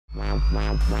Hi,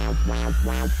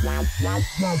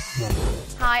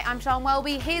 I'm Sian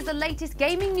Welby. Here's the latest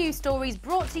gaming news stories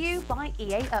brought to you by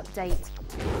EA Update.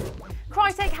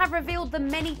 Crytek have revealed the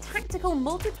many tactical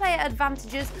multiplayer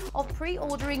advantages of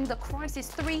pre-ordering the Crysis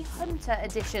 3 Hunter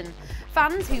Edition.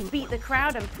 Fans who beat the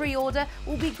crowd and pre-order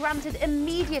will be granted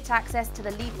immediate access to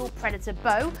the lethal Predator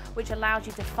bow, which allows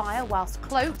you to fire whilst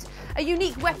cloaked, a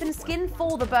unique weapon skin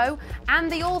for the bow,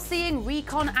 and the all-seeing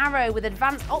Recon arrow with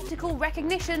advanced optical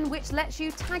recognition, which lets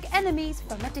you tag enemies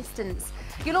from a distance.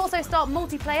 You'll also start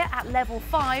multiplayer at level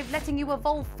 5, letting you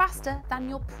evolve faster than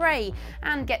your prey,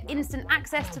 and get instant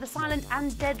access to the silent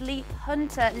and deadly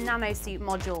Hunter nanosuit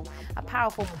module, a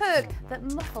powerful perk that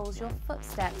muffles your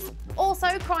footsteps. Also,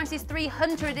 Crysis 3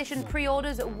 Hunter Edition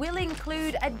pre-orders will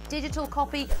include a digital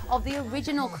copy of the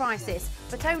original Crysis,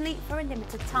 but only for a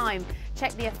limited time.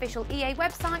 Check the official EA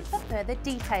website for further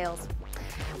details.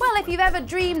 Well, if you've ever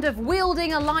dreamed of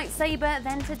wielding a lightsaber,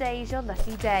 then today's your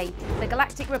lucky day. The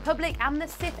Galactic Republic and the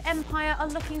Sith Empire are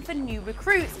looking for new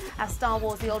recruits, as Star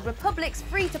Wars The Old Republic's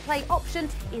free-to-play option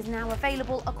is now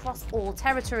available across all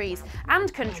territories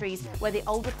and countries where the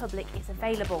Old Republic is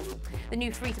available. The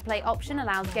new free-to-play option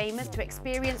allows gamers to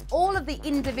experience all of the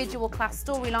individual class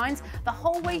storylines the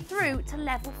whole way through to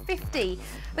level 50.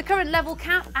 The current level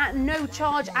cap at no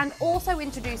charge, and also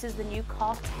introduces the new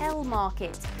cartel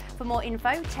market. For more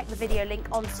info, check the video link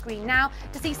on screen now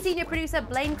to see senior producer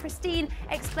Blaine Christine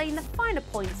explain the finer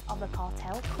points of the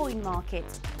cartel coin market.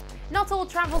 Not all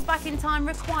travels back in time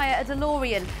require a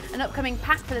DeLorean. An upcoming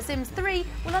pack for The Sims 3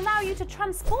 will allow you to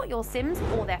transport your Sims,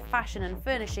 or their fashion and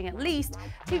furnishing at least,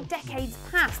 to decades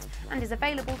past, and is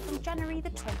available from January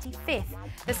the 25th.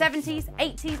 The 70s,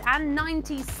 80s and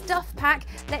 90s Stuff Pack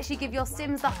lets you give your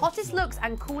Sims the hottest looks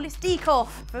and coolest decor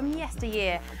from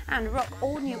yesteryear, and rock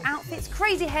all new outfits,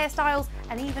 crazy hairstyles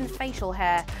and even facial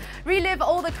hair. Relive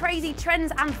all the crazy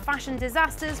trends and fashion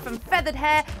disasters, from feathered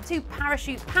hair to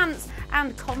parachute pants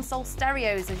and console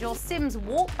stereos, as your Sims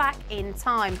walk back in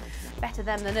time. Better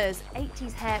them than us,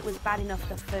 80s hair was bad enough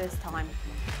the first time.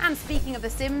 And speaking of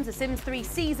The Sims 3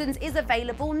 Seasons is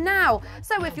available now.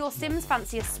 So if your Sims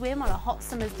fancy a swim on a hot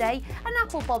summer's day, an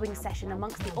apple bobbing session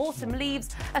amongst the autumn leaves,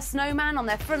 a snowman on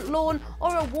their front lawn,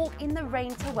 or a walk in the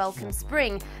rain to welcome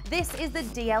spring, this is the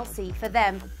DLC for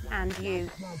them and you.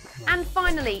 And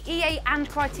finally, EA and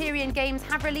Criterion Games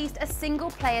have released a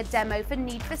single-player demo for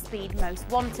Need for Speed Most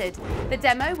Wanted. The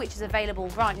demo, which is available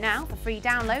right now for free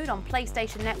download on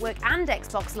PlayStation Network and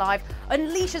Xbox Live,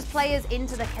 unleashes players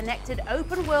into the connected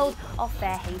open world of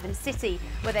Fairhaven City,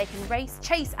 where they can race,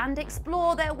 chase and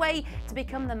explore their way to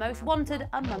become the most wanted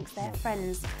amongst their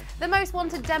friends. The Most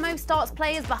Wanted demo starts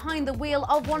players behind the wheel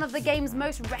of one of the game's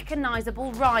most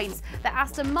recognisable rides, the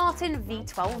Aston Martin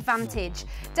V12 Vantage.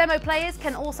 Demo players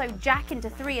can also jack into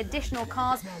 3 additional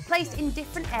cars placed in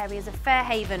different areas of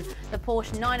Fairhaven: the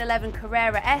Porsche 911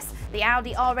 Carrera S, the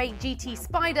Audi R8 GT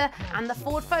Spider and the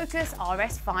Ford Focus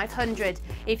RS 500.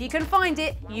 If you can find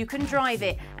it, you can drive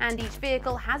it, and each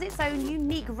vehicle has its own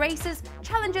unique races,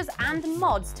 challenges and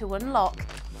mods to unlock.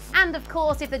 And of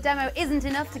course, if the demo isn't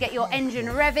enough to get your engine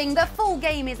revving, the full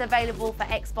game is available for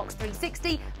Xbox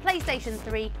 360, PlayStation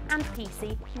 3 and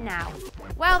PC now.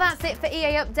 Well, that's it for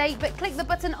EA Update, but click the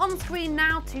button on screen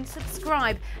now to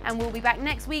subscribe, and we'll be back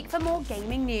next week for more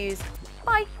gaming news.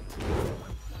 Bye!